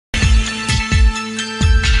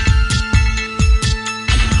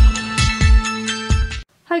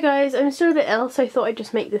guys, I'm still a bit ill, so I thought I'd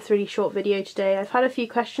just make this really short video today. I've had a few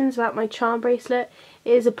questions about my charm bracelet.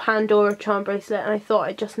 It is a Pandora charm bracelet, and I thought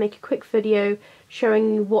I'd just make a quick video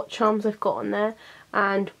showing you what charms I've got on there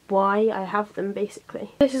and why I have them,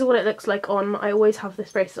 basically. This is what it looks like on. I always have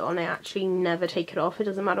this bracelet on. I actually never take it off. It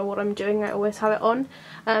doesn't matter what I'm doing, I always have it on.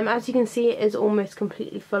 As you can see, it is almost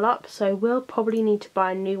completely full up, so I will probably need to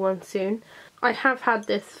buy a new one soon. I have had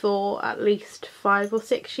this for at least 5 or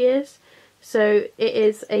 6 years. So it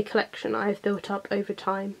is a collection I've built up over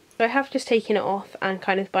time. So I have just taken it off and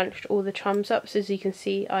kind of bunched all the charms up, so as you can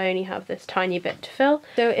see I only have this tiny bit to fill.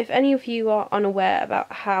 So if any of you are unaware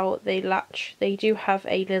about how they latch, they do have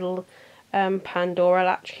a little Pandora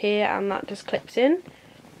latch here, and that just clips in.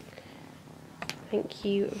 Thank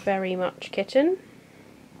you very much, kitten.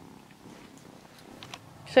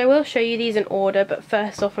 So I will show you these in order, but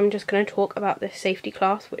first off I'm just going to talk about this safety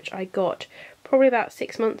clasp, which I got probably about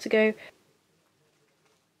 6 months ago.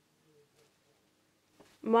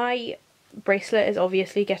 My bracelet is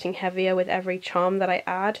obviously getting heavier with every charm that I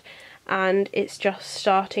add, and it's just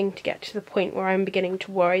starting to get to the point where I'm beginning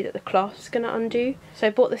to worry that the clasp is going to undo. So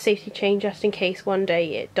I bought the safety chain just in case one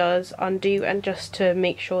day it does undo, and just to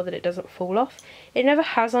make sure that it doesn't fall off. It never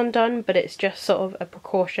has undone, but it's just sort of a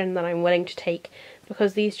precaution that I'm willing to take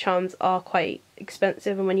because these charms are quite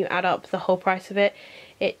expensive, and when you add up the whole price of it,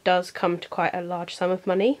 it does come to quite a large sum of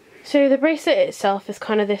money. So the bracelet itself is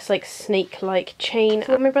kind of this like snake-like chain.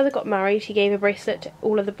 So when my brother got married, he gave a bracelet to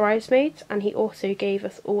all of the bridesmaids, and he also gave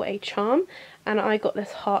us all a charm, and I got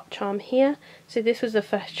this heart charm here. So this was the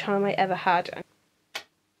first charm I ever had.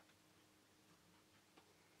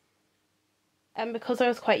 And because I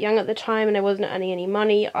was quite young at the time and I wasn't earning any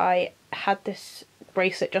money, I had this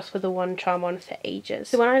bracelet just with the one charm on for ages.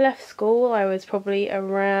 So when I left school, I was probably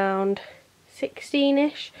around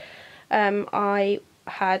 16ish. I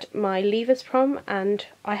had my leavers prom, and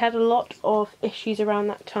I had a lot of issues around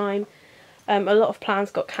that time. A lot of plans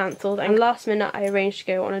got cancelled, and last minute I arranged to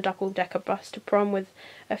go on a double-decker bus to prom with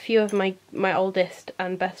a few of my oldest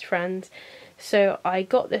and best friends. So I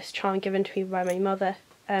got this charm given to me by my mother,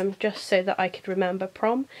 just so that I could remember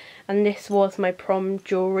prom, and this was my prom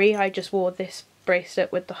jewellery. I just wore this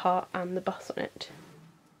bracelet with the heart and the bus on it.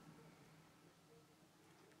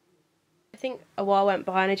 I think a while went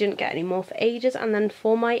by and I didn't get any more for ages, and then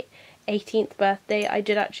for my 18th birthday I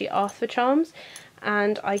did actually ask for charms,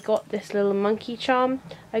 and I got this little monkey charm.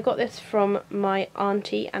 I got this from my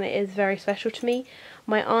auntie, and it is very special to me.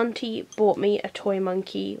 My auntie bought me a toy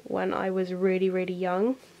monkey when I was really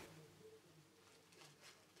young.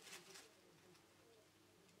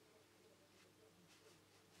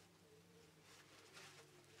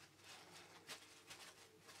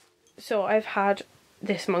 So I've had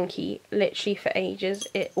this monkey literally for ages.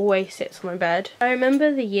 It always sits on my bed. I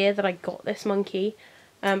remember the year that I got this monkey.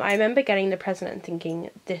 I remember getting the present and thinking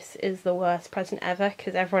this is the worst present ever,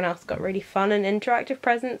 because everyone else got really fun and interactive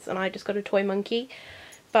presents and I just got a toy monkey.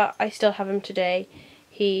 But I still have him today.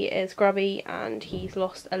 He is grubby and he's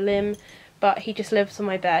lost a limb, but he just lives on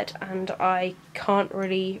my bed and I can't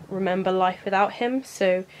really remember life without him.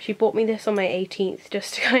 So she bought me this on my 18th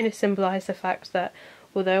just to kind of symbolise the fact that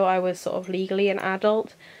although I was sort of legally an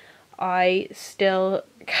adult, I still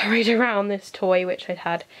carried around this toy which I'd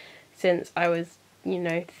had since I was, you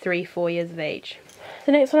know, 3-4 years of age.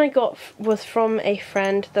 The next one I got was from a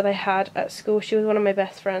friend that I had at school. She was one of my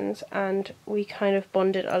best friends, and we kind of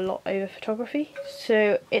bonded a lot over photography.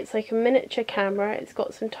 So it's like a miniature camera. It's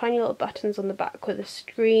got some tiny little buttons on the back with a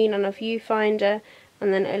screen and a viewfinder,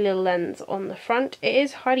 and then a little lens on the front. It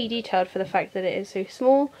is highly detailed for the fact that it is so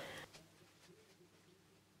small.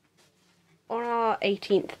 On our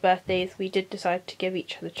 18th birthdays we did decide to give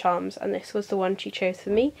each other charms, and this was the one she chose for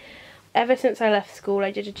me. Ever since I left school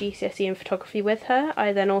I did a GCSE in photography with her.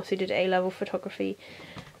 I then also did A-level photography,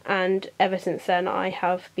 and ever since then I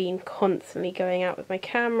have been constantly going out with my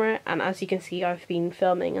camera, and as you can see I've been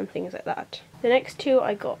filming and things like that. The next two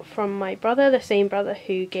I got from my brother, the same brother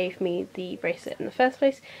who gave me the bracelet in the first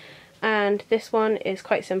place, and this one is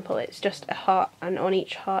quite simple. It's just a heart, and on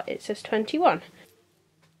each heart it says 21.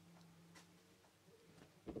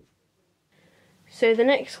 So the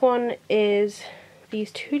next one is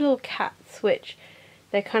these two little cats, which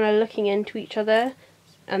they're kind of looking into each other,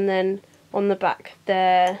 and then on the back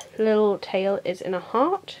their little tail is in a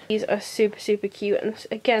heart. These are super cute, and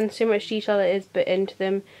again so much detail it is put into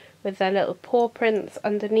them with their little paw prints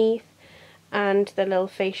underneath and their little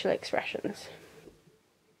facial expressions.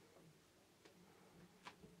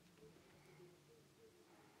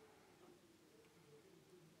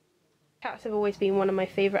 Cats have always been one of my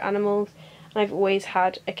favourite animals, and I've always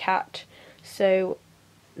had a cat, so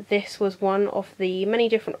this was one of the many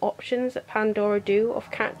different options that Pandora do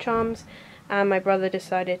of cat charms, and my brother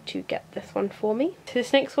decided to get this one for me. So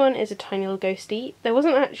this next one is a tiny little ghostie. There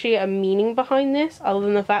wasn't actually a meaning behind this other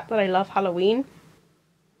than the fact that I love Halloween.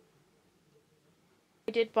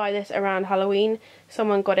 I did buy this around Halloween.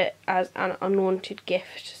 Someone got it as an unwanted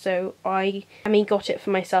gift, so I got it for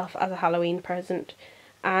myself as a Halloween present.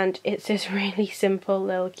 And it's this really simple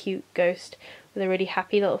little cute ghost with a really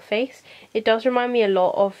happy little face. It does remind me a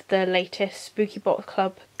lot of the latest Spooky Box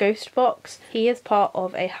Club ghost box. He is part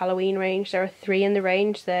of a Halloween range. There are 3 in the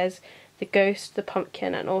range. There's the ghost, the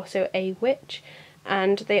pumpkin, and also a witch.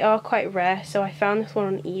 And they are quite rare, so I found this one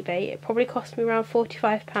on eBay. It probably cost me around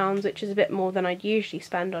 £45, which is a bit more than I'd usually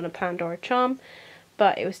spend on a Pandora charm,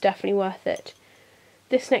 but it was definitely worth it.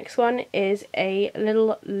 This next one is a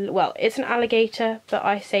little, well, it's an alligator, but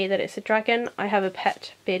I say that it's a dragon. I have a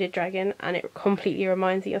pet bearded dragon and it completely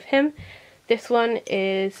reminds me of him. This one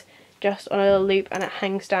is just on a little loop and it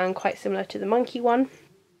hangs down, quite similar to the monkey one.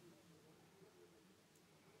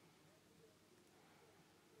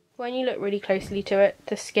 When you look really closely to it,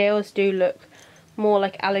 the scales do look more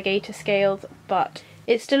like alligator scales, but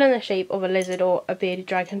it's still in the shape of a lizard or a bearded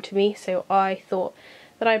dragon to me, so I thought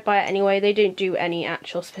that I'd buy it anyway. They don't do any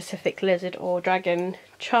actual specific lizard or dragon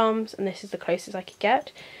charms, and this is the closest I could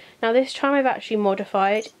get. Now this charm I've actually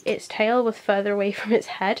modified. Its tail was further away from its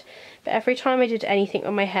head, but every time I did anything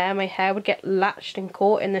with my hair would get latched and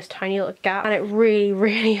caught in this tiny little gap, and it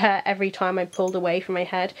really hurt every time I pulled away from my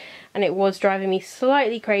head, and it was driving me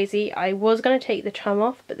slightly crazy. I was going to take the charm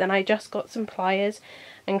off, but then I just got some pliers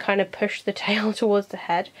and kind of pushed the tail towards the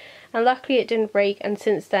head, and luckily it didn't break, and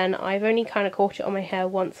since then I've only kind of caught it on my hair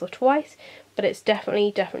once or twice, but it's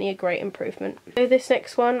definitely a great improvement. So this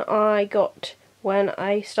next one I got when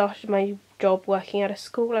I started my job working at a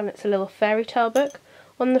school, and it's a little fairy tale book.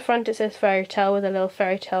 On the front it says fairy tale with a little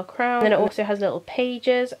fairy tale crown, and then it also has little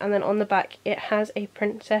pages, and then on the back it has a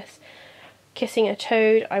princess kissing a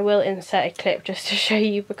toad. I will insert a clip just to show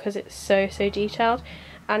you because it's so detailed,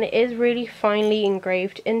 and it is really finely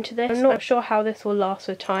engraved into this. I'm not sure how this will last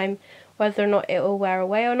with time, whether or not it will wear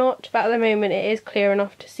away or not, but at the moment it is clear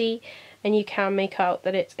enough to see, and you can make out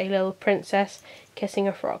that it's a little princess kissing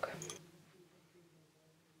a frog.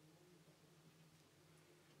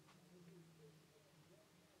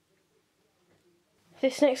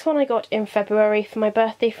 This next one I got in February for my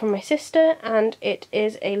birthday from my sister, and it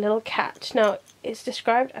is a little cat. Now, it's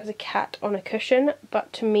described as a cat on a cushion,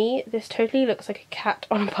 but to me this totally looks like a cat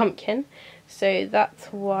on a pumpkin, so that's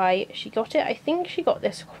why she got it. I think she got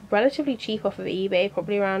this relatively cheap off of eBay,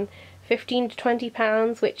 probably around £15 to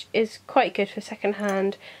 £20, which is quite good for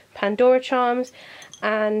second-hand Pandora charms,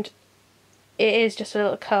 and it is just a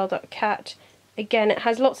little curled up cat. Again, it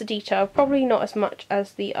has lots of detail, probably not as much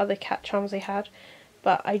as the other cat charms I had,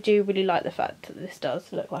 but I do really like the fact that this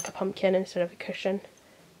does look like a pumpkin instead of a cushion.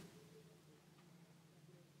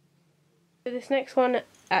 So this next one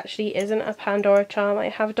actually isn't a Pandora charm. I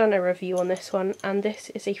have done a review on this one, and this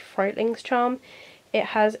is a Frightlings charm. It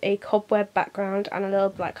has a cobweb background and a little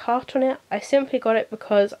black heart on it. I simply got it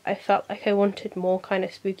because I felt like I wanted more kind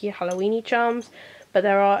of spooky Halloweeny charms, but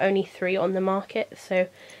there are only 3 on the market, so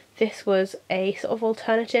this was a sort of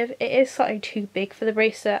alternative. It is slightly too big for the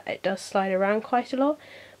bracelet, it does slide around quite a lot,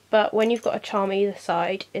 but when you've got a charm either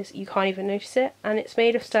side, you can't even notice it, and it's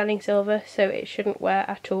made of sterling silver, so it shouldn't wear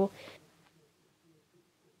at all.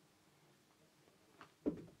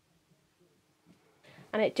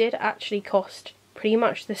 And it did actually cost pretty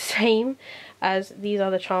much the same as these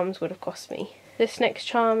other charms would have cost me. This next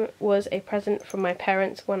charm was a present from my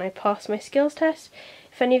parents when I passed my skills test.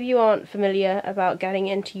 If any of you aren't familiar about getting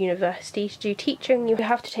into university to do teaching, you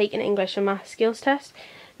have to take an English and Maths skills test.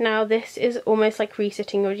 Now this is almost like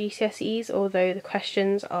resitting your GCSEs, although the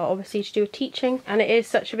questions are obviously to do with teaching, and it is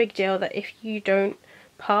such a big deal that if you don't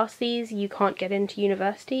pass these you can't get into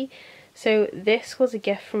university. So this was a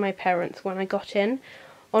gift from my parents when I got in.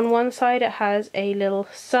 On one side it has a little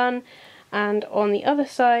sun, and on the other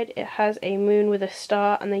side it has a moon with a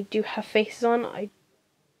star, and they do have faces on.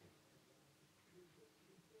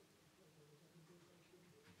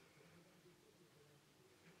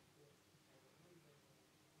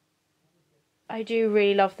 I do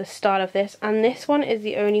really love the style of this, and this one is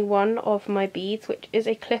the only one of my beads which is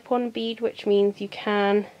a clip-on bead, which means you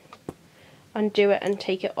can undo it and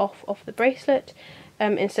take it off the bracelet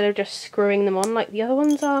instead of just screwing them on like the other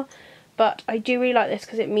ones are. But I do really like this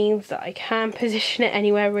because it means that I can position it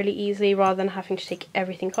anywhere really easily rather than having to take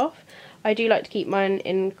everything off. I do like to keep mine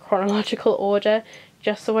in chronological order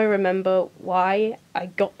just so I remember why I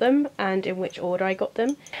got them and in which order I got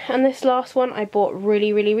them. And this last one I bought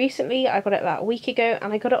really recently. I got it about a week ago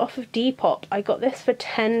and I got it off of Depop. I got this for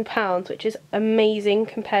 £10, which is amazing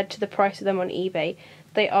compared to the price of them on eBay.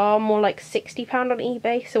 They are more like £60 on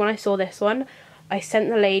eBay, so when I saw this one, I sent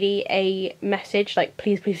the lady a message like,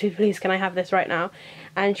 please can I have this right now?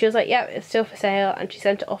 And she was like, yeah, it's still for sale, and she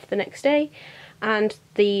sent it off the next day. And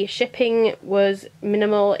the shipping was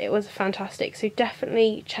minimal. It was fantastic. So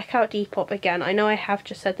definitely check out Depop again. I know I have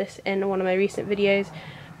just said this in one of my recent videos,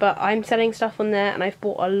 but I'm selling stuff on there and I've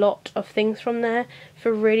bought a lot of things from there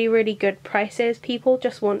for really good prices. People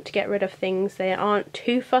just want to get rid of things. They aren't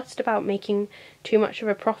too fussed about making too much of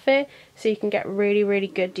a profit, so you can get really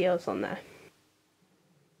good deals on there.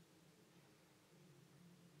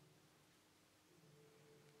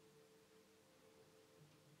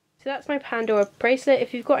 So that's my Pandora bracelet.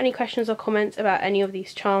 If you've got any questions or comments about any of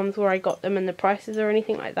these charms, where I got them and the prices or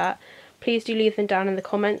anything like that, please do leave them down in the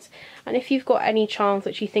comments. And if you've got any charms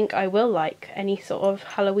which you think I will like, any sort of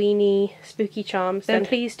Halloween-y, spooky charms, then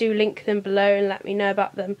please do link them below and let me know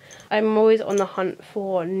about them. I'm always on the hunt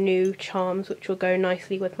for new charms which will go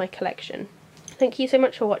nicely with my collection. Thank you so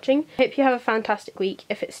much for watching. I hope you have a fantastic week.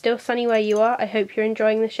 If it's still sunny where you are, I hope you're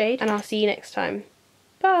enjoying the shade, and I'll see you next time.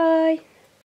 Bye!